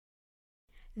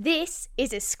This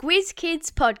is a Squiz Kids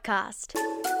podcast.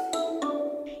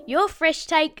 Your fresh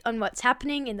take on what's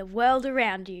happening in the world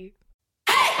around you.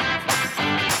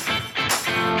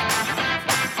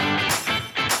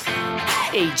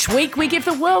 Each week we give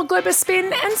the world globe a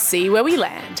spin and see where we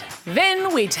land.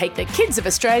 Then we take the kids of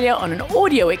Australia on an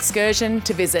audio excursion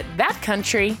to visit that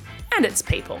country and its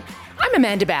people. I'm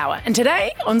Amanda Bauer, and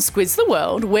today on Squiz the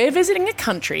World, we're visiting a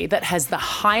country that has the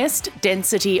highest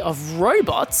density of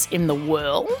robots in the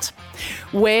world,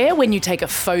 where when you take a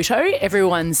photo,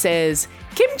 everyone says,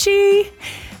 kimchi,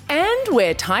 and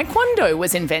where Taekwondo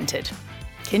was invented.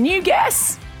 Can you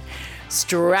guess?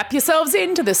 Strap yourselves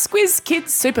into the Squiz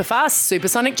Kids Superfast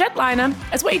Supersonic Jetliner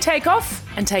as we take off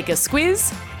and take a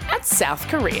squiz at South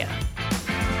Korea.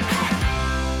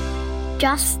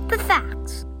 Just the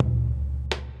facts.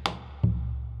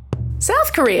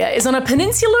 South Korea is on a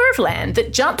peninsula of land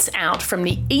that juts out from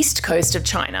the east coast of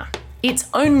China. Its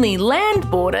only land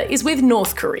border is with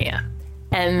North Korea.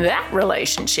 And that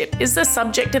relationship is the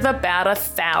subject of about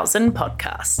 1,000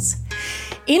 podcasts.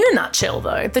 In a nutshell,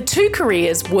 though, the two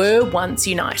Koreas were once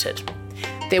united.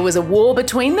 There was a war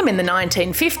between them in the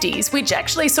 1950s, which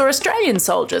actually saw Australian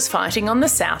soldiers fighting on the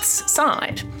South's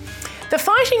side. The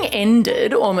fighting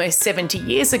ended almost 70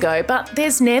 years ago, but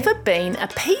there's never been a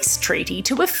peace treaty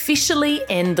to officially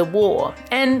end the war.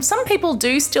 And some people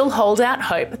do still hold out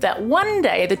hope that one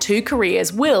day the two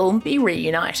Koreas will be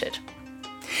reunited.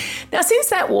 Now, since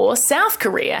that war, South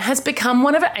Korea has become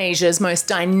one of Asia's most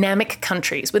dynamic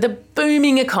countries with a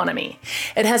booming economy.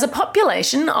 It has a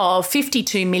population of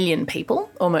 52 million people,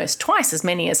 almost twice as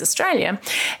many as Australia,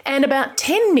 and about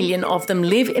 10 million of them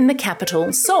live in the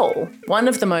capital, Seoul, one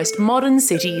of the most modern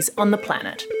cities on the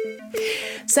planet.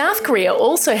 South Korea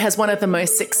also has one of the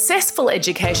most successful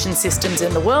education systems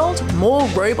in the world, more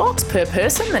robots per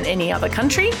person than any other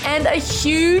country, and a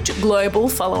huge global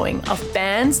following of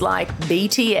bands like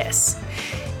BTS.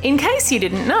 In case you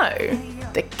didn't know,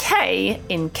 the K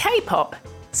in K-pop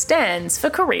stands for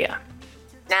Korea.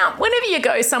 Now, whenever you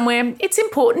go somewhere, it's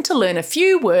important to learn a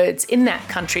few words in that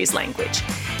country's language.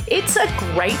 It's a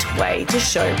great way to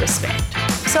show respect.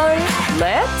 So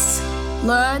let's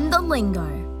learn the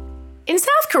lingo. In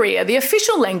South Korea, the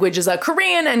official languages are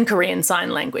Korean and Korean Sign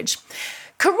Language.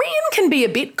 Korean can be a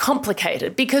bit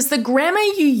complicated because the grammar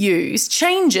you use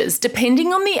changes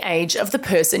depending on the age of the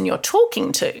person you're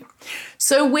talking to.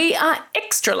 So we are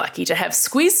extra lucky to have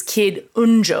Squiz Kid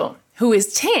Unjo, who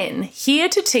is 10, here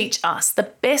to teach us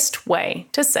the best way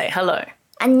to say hello.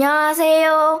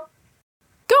 안녕하세요.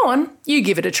 Go on, you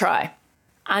give it a try.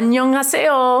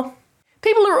 안녕하세요.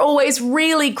 People are always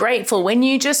really grateful when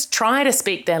you just try to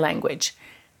speak their language.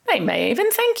 They may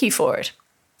even thank you for it.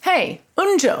 Hey,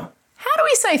 Unjo, how do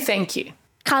we say thank you?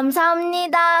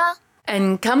 감사합니다.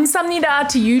 And 감사합니다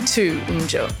to you too,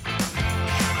 Unjo.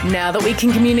 Now that we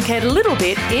can communicate a little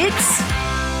bit, it's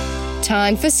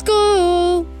time for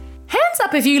school. Hands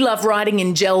up if you love writing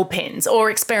in gel pens or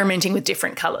experimenting with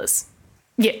different colours.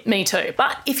 Yeah, me too.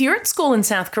 But if you're at school in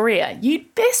South Korea,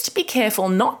 you'd best be careful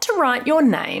not to write your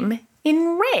name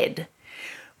in red.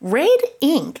 Red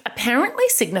ink apparently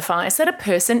signifies that a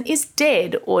person is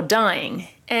dead or dying,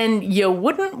 and you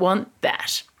wouldn't want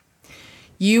that.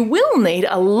 You will need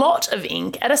a lot of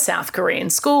ink at a South Korean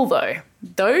school though.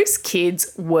 Those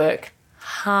kids work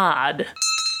hard.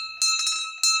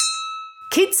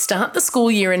 Kids start the school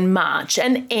year in March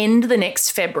and end the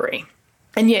next February.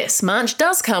 And yes, March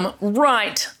does come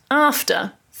right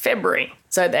after February.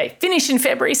 So they finish in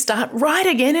February, start right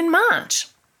again in March.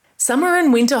 Summer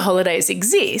and winter holidays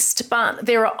exist, but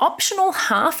there are optional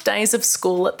half days of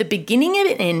school at the beginning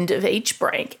and end of each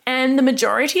break, and the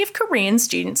majority of Korean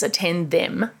students attend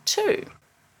them too.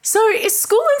 So is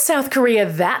school in South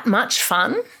Korea that much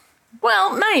fun?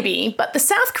 Well, maybe, but the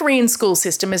South Korean school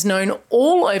system is known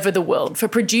all over the world for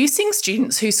producing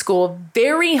students who score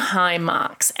very high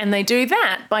marks, and they do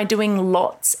that by doing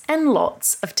lots and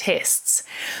lots of tests.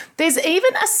 There's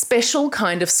even a special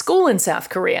kind of school in South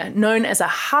Korea known as a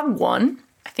hagwon,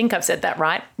 I think I've said that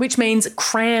right, which means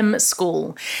cram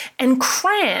school. And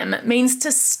cram means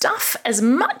to stuff as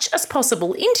much as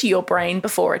possible into your brain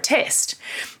before a test.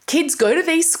 Kids go to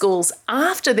these schools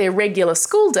after their regular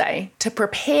school day to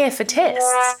prepare for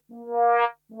tests.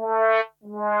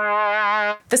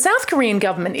 The South Korean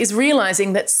government is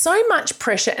realising that so much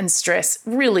pressure and stress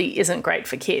really isn't great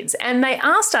for kids, and they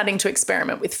are starting to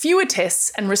experiment with fewer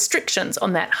tests and restrictions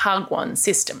on that hagwon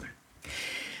system.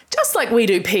 Just like we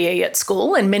do PE at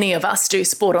school and many of us do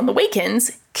sport on the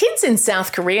weekends, kids in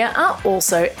South Korea are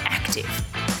also active.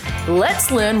 Let's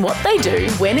learn what they do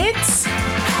when it's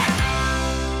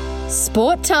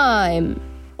Sport time.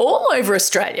 All over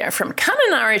Australia, from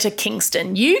Kununurra to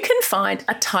Kingston, you can find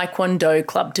a Taekwondo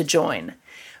club to join.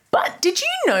 But did you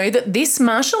know that this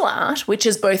martial art, which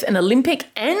is both an Olympic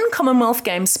and Commonwealth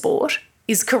Games sport,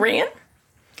 is Korean?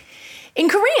 In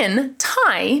Korean,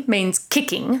 Tai means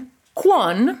kicking,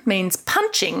 Kwon means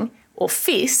punching or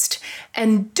fist,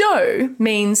 and Do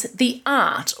means the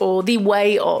art or the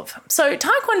way of. So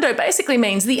Taekwondo basically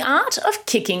means the art of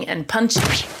kicking and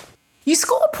punching. You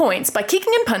score points by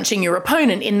kicking and punching your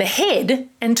opponent in the head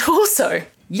and torso.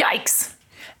 Yikes!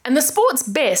 And the sport's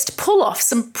best pull off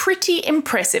some pretty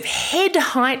impressive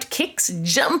head-height kicks,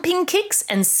 jumping kicks,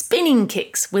 and spinning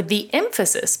kicks, with the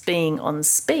emphasis being on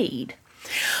speed.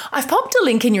 I've popped a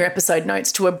link in your episode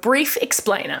notes to a brief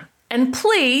explainer, and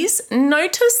please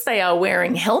notice they are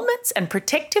wearing helmets and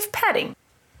protective padding.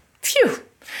 Phew!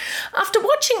 After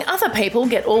watching other people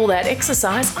get all that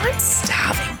exercise, I'm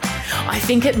starving. I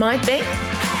think it might be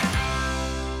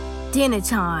dinner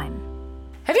time.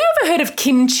 Have you ever heard of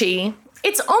kimchi?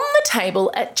 It's on the table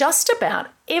at just about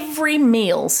every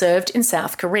meal served in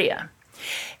South Korea.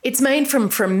 It's made from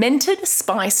fermented,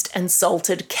 spiced and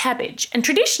salted cabbage, and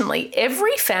traditionally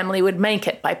every family would make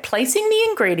it by placing the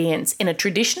ingredients in a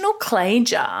traditional clay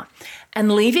jar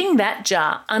and leaving that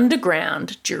jar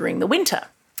underground during the winter.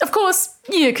 Of course,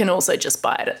 you can also just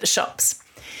buy it at the shops.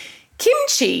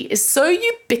 Kimchi is so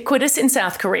ubiquitous in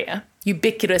South Korea,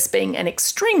 ubiquitous being an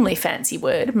extremely fancy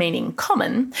word meaning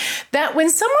common, that when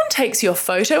someone takes your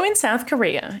photo in South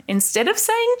Korea, instead of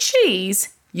saying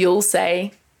cheese, you'll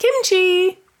say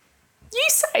kimchi. You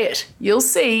say it, you'll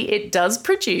see it does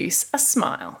produce a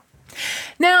smile.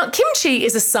 Now, kimchi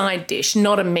is a side dish,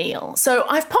 not a meal, so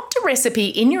I've popped a recipe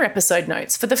in your episode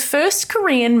notes for the first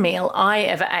Korean meal I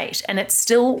ever ate, and it's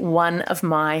still one of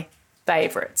my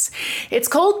favourites. It's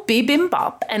called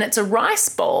bibimbap, and it's a rice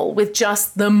bowl with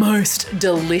just the most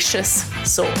delicious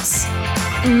sauce.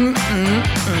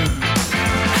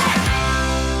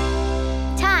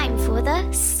 Time for the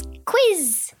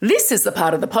quiz. This is the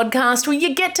part of the podcast where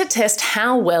you get to test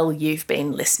how well you've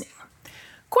been listening.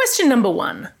 Question number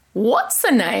 1. What's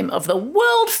the name of the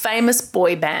world-famous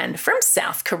boy band from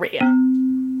South Korea?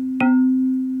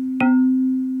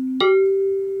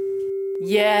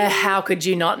 Yeah, how could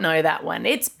you not know that one?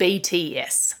 It's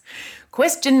BTS.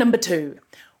 Question number 2.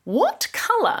 What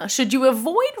colour should you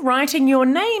avoid writing your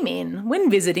name in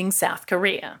when visiting South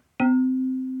Korea?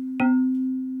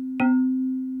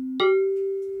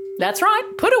 That's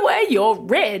right, put away your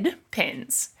red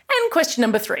pens. And question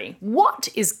number 3. What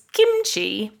is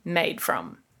kimchi made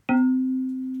from?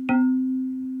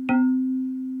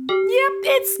 Yep,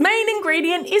 its main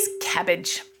ingredient is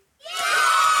cabbage.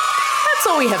 That's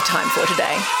all we have time for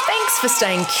today. Thanks for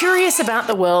staying curious about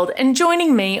the world and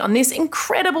joining me on this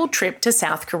incredible trip to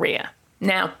South Korea.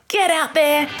 Now get out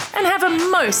there and have a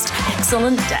most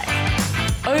excellent day.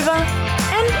 Over